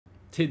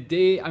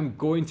Today I'm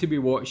going to be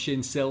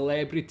watching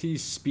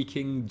celebrities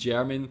speaking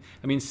German.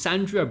 I mean,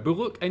 Sandra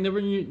Bullock, I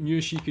never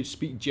knew she could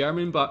speak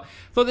German, but I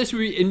thought this would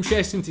be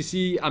interesting to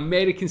see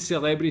American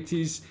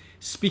celebrities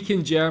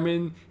speaking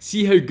German,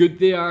 see how good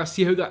they are,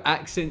 see how their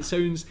accent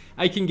sounds.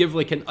 I can give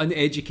like an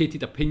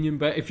uneducated opinion,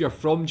 but if you're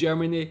from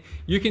Germany,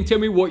 you can tell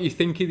me what you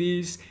think of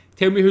these.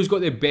 Tell me who's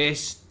got the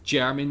best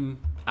German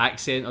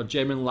accent or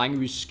German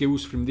language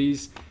skills from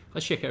these.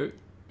 Let's check out.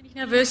 Bin ich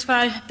nervös,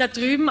 weil da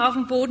drüben auf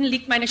dem Boden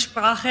liegt meine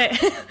Sprache.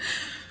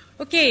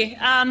 Okay,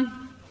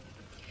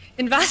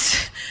 in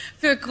was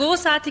für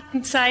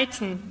großartigen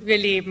Zeiten wir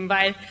leben,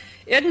 weil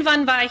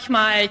irgendwann war ich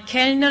mal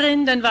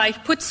Kellnerin, dann war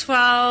ich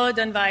Putzfrau,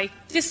 dann war ich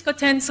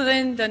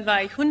Diskotänzerin, dann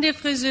war ich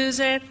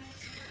Hundefriseuse.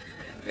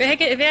 Wer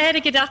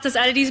hätte gedacht, dass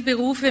all diese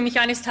Berufe mich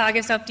eines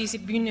Tages auf diese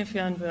Bühne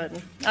führen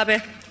würden? Aber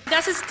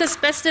das ist das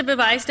beste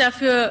Beweis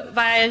dafür,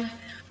 weil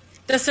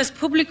dass das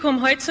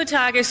Publikum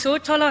heutzutage so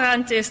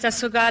tolerant ist, dass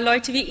sogar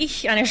Leute wie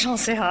ich eine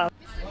Chance haben.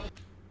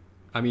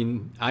 I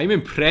mean, I'm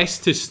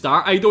impressed to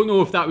start. I don't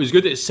know if that was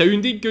good. It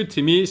sounded good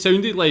to me. It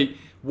sounded like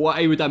what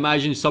I would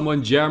imagine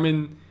someone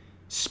German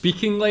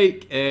speaking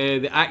like.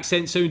 The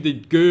accent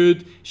sounded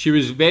good. She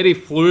was very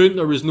fluent.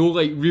 There was no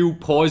like real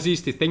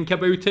pauses to think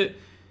about it.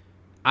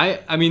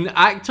 I mean,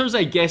 actors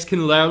I guess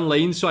can learn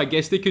lines, so I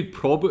guess they could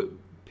probably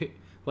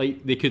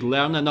like they could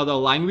learn another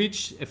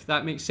language if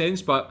that makes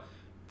sense. But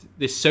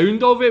the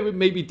sound of it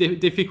might be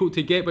difficult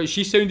to get, but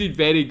she sounded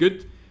very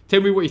good.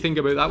 Tell me what you think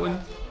about that one.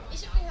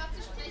 Ich habe gehört,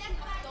 Sie sprechen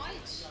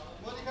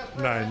auf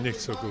Deutsch. Nein, nicht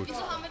so gut.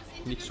 Wieso haben wir das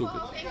Interview Nicht so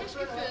gut. auf Englisch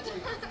geführt?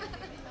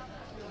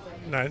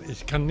 Nein,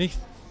 ich kann nicht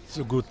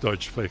so gut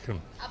Deutsch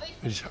sprechen. Aber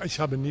Ich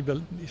habe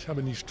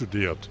nie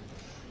studiert.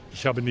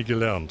 Ich habe nie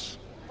gelernt.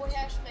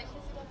 woher sprechen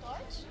Sie dann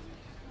Deutsch?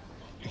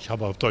 Ich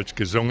habe auf Deutsch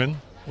gesungen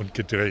und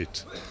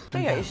gedreht.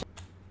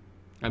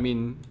 I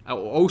mean,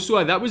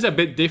 also that was a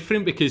bit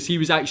different because he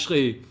was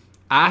actually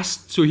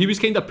asked, so he was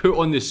kind of put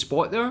on the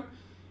spot there,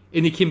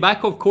 and he came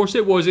back. Of course,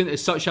 it wasn't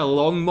such a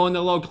long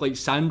monologue like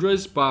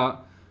Sandra's,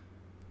 but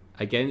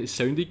again, it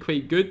sounded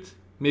quite good.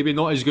 Maybe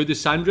not as good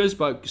as Sandra's,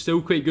 but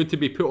still quite good to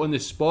be put on the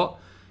spot.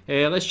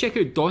 Let's check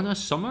out Donna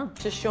Summer.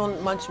 Es ist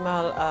schon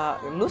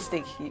manchmal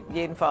lustig,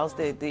 jedenfalls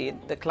die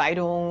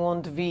Kleidung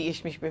und wie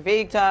ich mich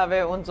bewegt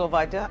habe und so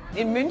weiter.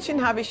 In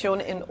München habe ich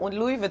schon und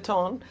Louis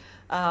Vuitton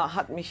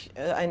hat mich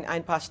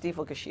ein paar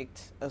Stiefel geschickt.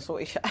 Also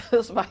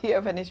das war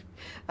hier, wenn ich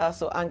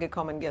so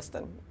angekommen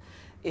gestern.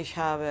 Ich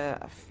habe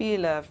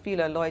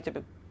viele Leute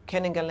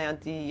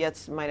kennengelernt, die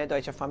jetzt meine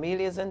deutsche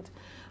Familie sind.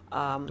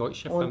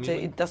 Und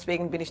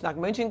deswegen bin ich nach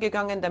München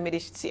gegangen, damit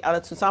ich sie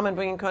alle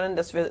zusammenbringen können,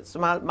 dass wir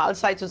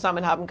Mahlzeit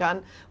zusammen haben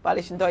kann, weil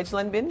ich in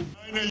Deutschland bin.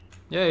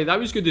 Yeah,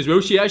 that was good as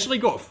well. She actually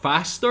got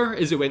faster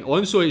as it went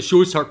on, so it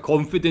shows her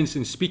confidence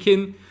in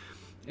speaking.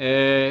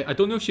 I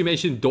don't know if she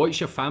mentioned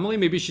Deutsche Family.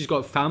 Maybe she's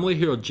got family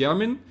who are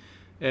German.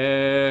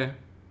 And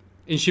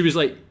she was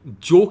like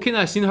joking.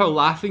 I seen her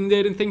laughing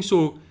there and things.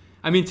 So,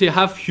 I mean, to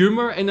have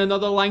humour in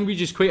another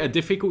language is quite a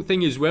difficult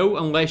thing as well,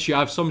 unless you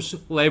have some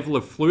level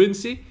of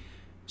fluency.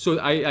 So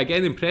I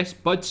again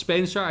impressed. Bud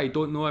Spencer, I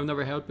don't know, I've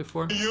never heard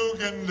before.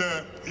 Jugend,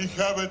 ich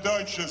habe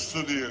Deutsch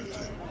studiert.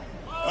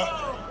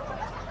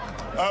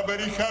 Aber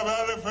ich habe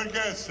alle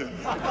vergessen.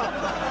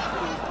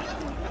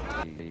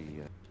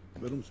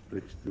 Warum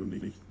sprichst du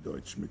nicht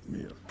Deutsch mit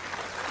mir?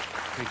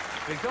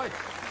 Spreek Deutsch.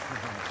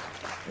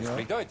 Ich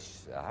spreek Deutsch.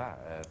 Aha.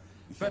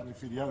 Ich habe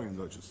 4 Jahre in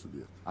Deutsch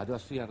studiert. Ah, du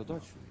hast 4 Jahre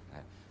Deutsch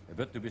studiert.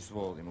 Bert, du bist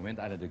wohl im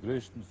Moment einer der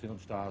größten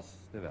Filmstars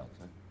der Welt.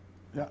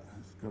 Ja,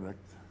 ist korrekt.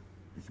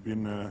 Ich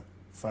bin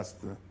fast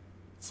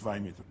 2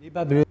 Meter.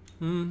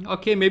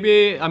 Okay,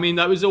 maybe, I mean,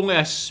 that was only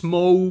a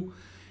small,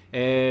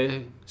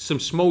 some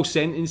small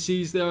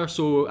sentences there,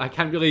 so I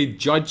can't really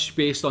judge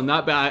based on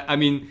that, but I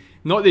mean,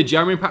 not the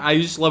German part, I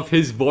just love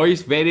his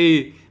voice,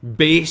 very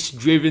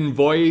bass-driven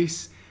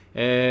voice.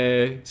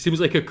 Seems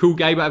like a cool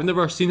guy, but I've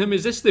never seen him.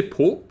 Is this the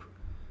Pope?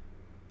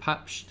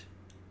 Papst?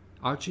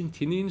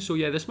 Argentinian, so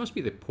yeah, this must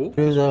be the Pope.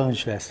 Brüder und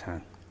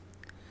Schwestern,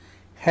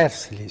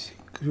 herzlich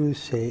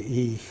grüße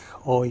ich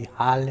euch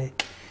alle,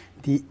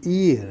 die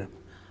ihr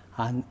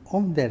an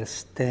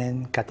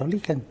unserem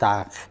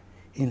Katholikentag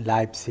in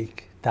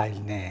Leipzig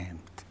teilnehmt.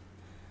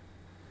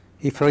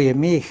 Ich freue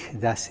mich,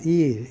 dass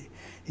ihr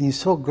in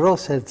so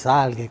großer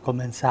Zahl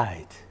gekommen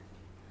seid.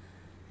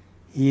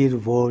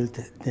 Ihr wollt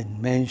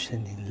den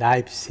Menschen in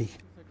Leipzig.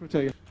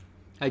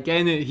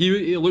 Again,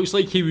 it looks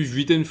like he was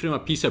reading from a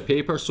piece of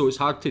paper, so it's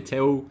hard to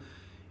tell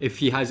if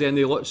he has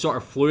any sort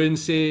of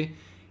fluency,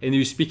 and he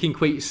was speaking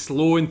quite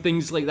slow and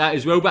things like that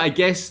as well. But I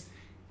guess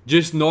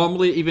just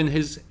normally, even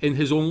in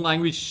his own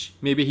language,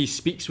 maybe he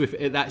speaks with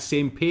at that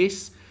same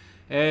pace.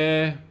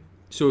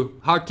 So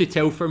hard to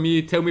tell for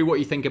me. Tell me what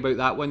you think about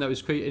that one. That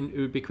was it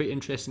would be quite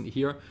interesting to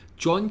hear.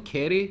 John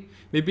Kerry,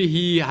 maybe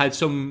he had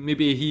some.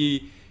 Maybe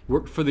he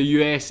worked for the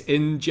US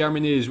in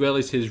Germany as well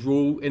as his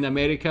role in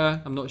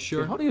America. I'm not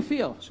sure. How do you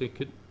feel? So he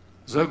could.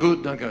 Sehr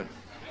gut, danke.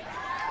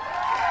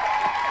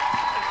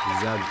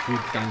 Sehr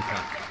gut, danke.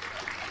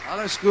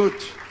 Alles gut.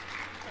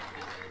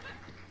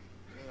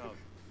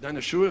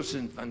 Deine Schuhe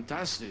sind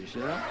fantastisch,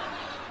 ja?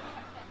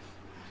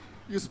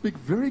 You speak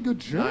very good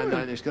German.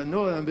 Nein, ich kann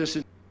nur ein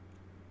bisschen.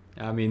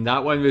 I mean,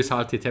 that one was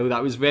hard to tell.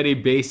 That was very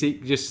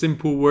basic, just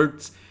simple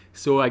words.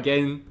 So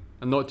again,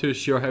 I'm not too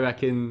sure how I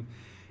can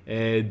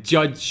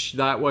judge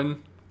that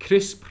one.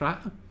 Chris Pratt.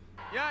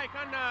 Ja, ich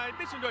kann ein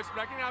bisschen Deutsch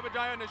sprechen. Ich habe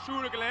da in der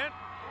Schule gelernt.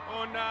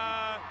 Und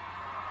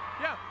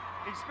ja,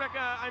 ich spreche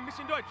ein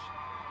bisschen Deutsch.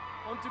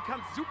 Und du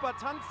kannst super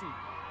tanzen.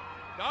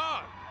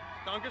 Ja,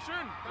 danke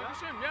schön,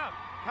 ja.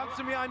 Kannst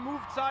du mir einen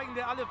Move zeigen,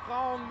 der alle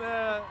Frauen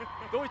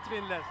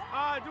durchdrehen lässt?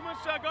 Du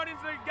musst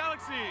Guardians of the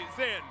Galaxy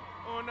sehen.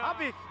 Und,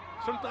 hab ich,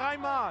 schon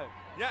 3-mal.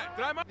 Ja,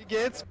 3-mal. Wie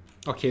geht's?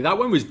 Okay, that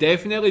one was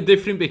definitely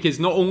different because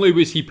not only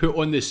was he put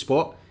on the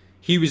spot,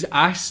 he was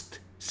asked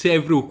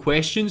several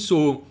questions,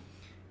 so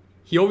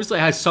he obviously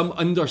has some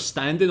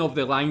understanding of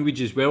the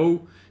language as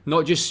well,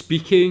 not just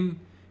speaking.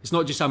 It's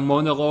not just a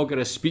monologue or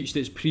a speech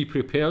that's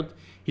pre-prepared.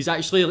 He's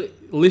actually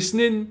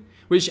listening,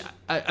 which,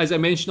 as I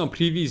mentioned on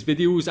previous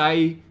videos,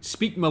 I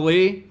speak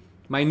Malay.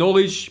 My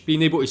knowledge,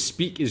 being able to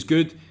speak is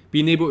good,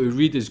 being able to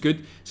read is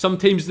good.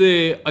 Sometimes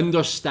the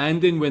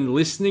understanding when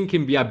listening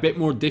can be a bit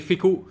more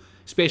difficult,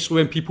 especially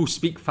when people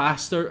speak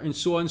faster and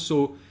so on.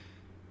 So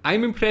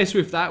I'm impressed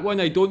with that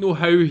one. I don't know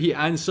how he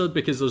answered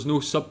because there's no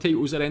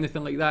subtitles or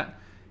anything like that.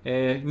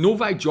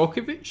 Novak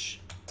Djokovic.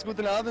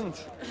 Guten Abend.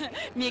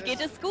 Mir geht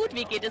es gut,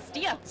 wie geht es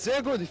dir?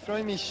 Sehr gut, ich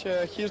freue mich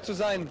hier zu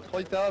sein,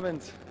 heute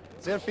Abend.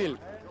 Sehr viel.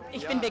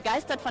 Ich bin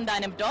begeistert von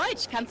deinem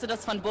Deutsch. Kannst du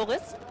das von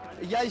Boris?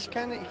 Ja, ich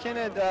kenne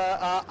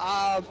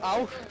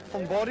auch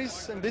von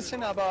Boris ein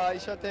bisschen, aber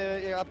ich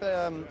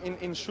habe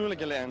in Schule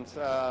gelernt,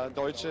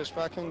 deutsche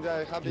Sprache. Und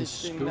da habe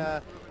ich in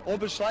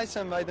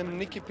Oberschleißheim bei dem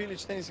Niki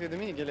Pilic Tennis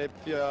Akademie gelebt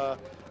für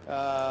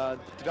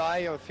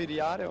 3 oder 4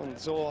 Jahre und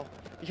so.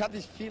 Ich habe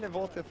nicht viele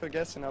Worte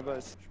vergessen, aber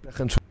es...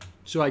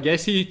 So I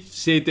guess he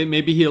said that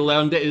maybe he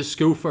learned it at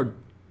school for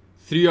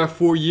 3 or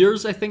 4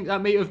 years, I think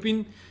that might have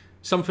been.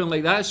 Something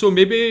like that. So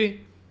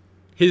maybe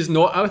he's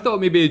not... I thought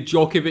maybe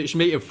Djokovic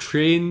might have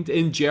trained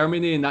in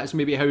Germany and that's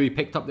maybe how he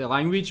picked up the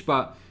language,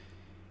 but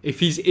if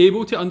he's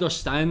able to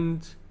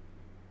understand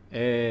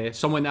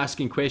someone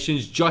asking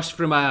questions just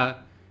from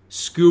a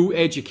school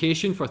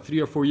education for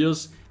 3 or 4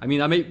 years, I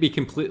mean, I might be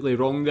completely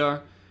wrong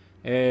there.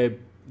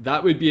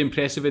 That would be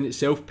impressive in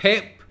itself.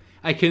 Pep,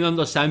 I can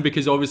understand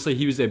because obviously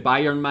he was a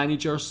Bayern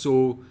manager,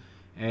 so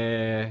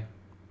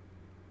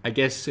I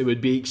guess it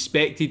would be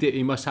expected that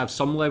he must have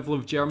some level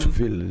of German. Zu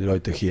viele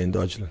Leute hier in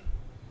Deutschland.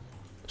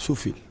 Zu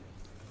viel.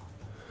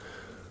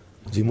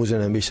 Sie müssen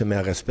ein bisschen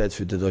mehr Respekt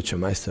für den deutschen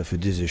Meister, für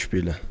diese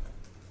Spieler.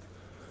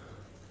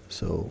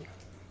 So,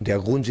 der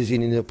Grund, sie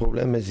sind in den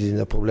Problemen ist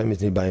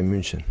nicht bei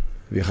München.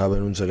 Wir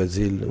haben unsere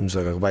Ziel,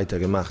 unsere Arbeit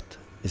gemacht.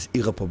 Es ist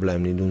ihre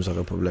Problem, nicht unser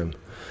Problem.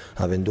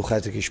 Aber wenn du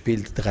hast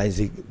gespielt,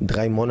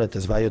 3 Monate,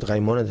 es war ja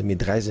 3 Monate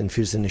mit 13,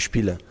 14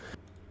 Spielern.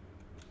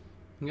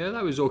 Yeah,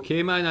 that was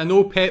okay, man. I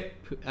know Pep,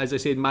 as I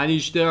said,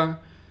 managed there.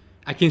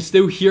 I can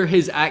still hear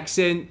his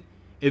accent.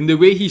 And the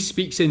way he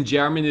speaks in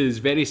German is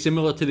very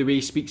similar to the way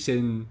he speaks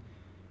in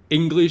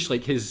English,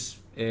 like his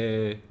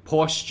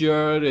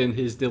posture and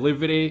his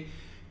delivery.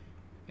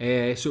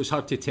 So it's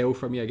hard to tell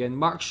for me again.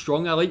 Mark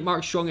Strong, I like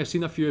Mark Strong. I've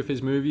seen a few of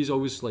his movies,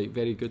 always like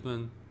very good,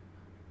 man.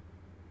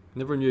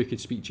 Never knew he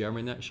could speak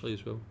German actually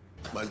as well.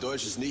 Mein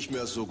Deutsch ist nicht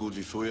mehr so gut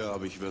wie früher,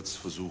 aber ich werde es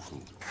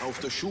versuchen. Auf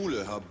der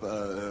Schule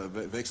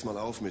wächst man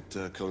auf mit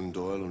Conan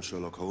Doyle und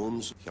Sherlock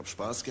Holmes. Ich habe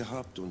Spaß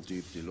gehabt und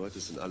die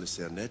Leute sind alles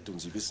sehr nett und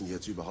sie wissen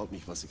jetzt überhaupt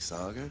nicht, was ich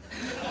sage.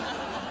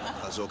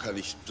 Also kann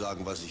ich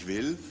sagen, was ich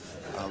will,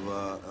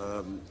 aber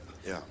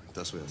ja,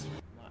 das wär's.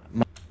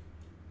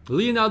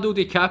 Leonardo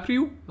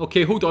DiCaprio?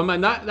 Okay, hold on,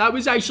 man. That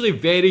was actually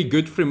very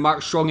good from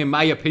Mark Strong in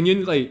my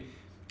opinion. Like,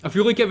 I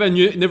feel like if I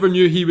never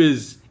knew he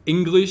was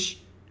English,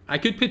 I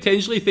could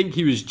potentially think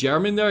he was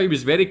German there. He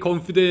was very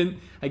confident.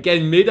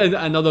 Again, made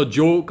another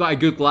joke, got a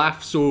good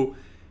laugh, so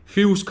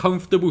feels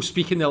comfortable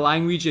speaking the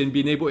language and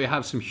being able to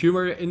have some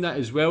humour in that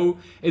as well.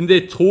 And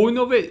the tone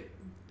of it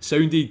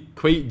sounded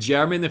quite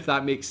German, if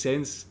that makes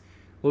sense.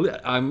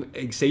 I'm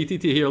excited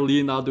to hear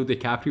Leonardo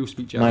DiCaprio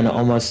speak German. Meine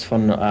Oma ist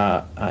von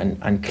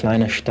einer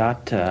kleinen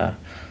Stadt,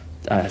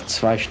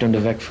 2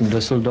 Stunden weg von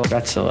Düsseldorf.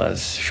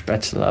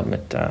 Spätzle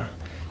mit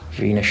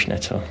Wiener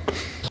Schnitzel.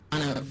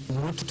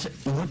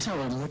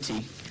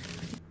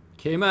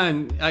 Okay,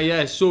 man.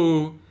 Yeah,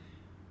 so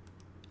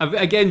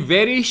again,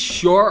 very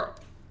short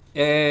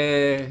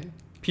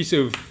piece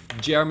of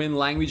German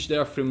language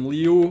there from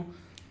Leo,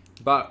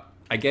 but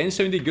again,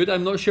 sounded good.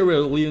 I'm not sure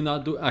where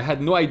Leonardo... I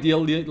had no idea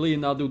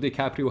Leonardo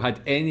DiCaprio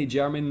had any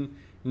German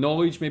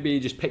knowledge. Maybe he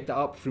just picked it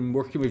up from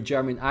working with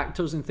German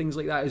actors and things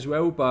like that as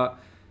well, but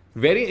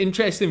very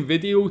interesting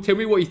video. Tell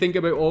me what you think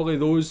about all of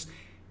those.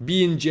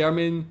 Being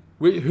German,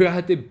 who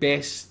had the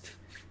best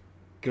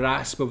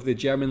grasp of the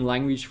German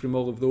language from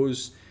all of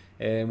those?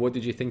 What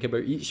did you think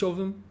about each of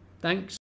them? Thanks.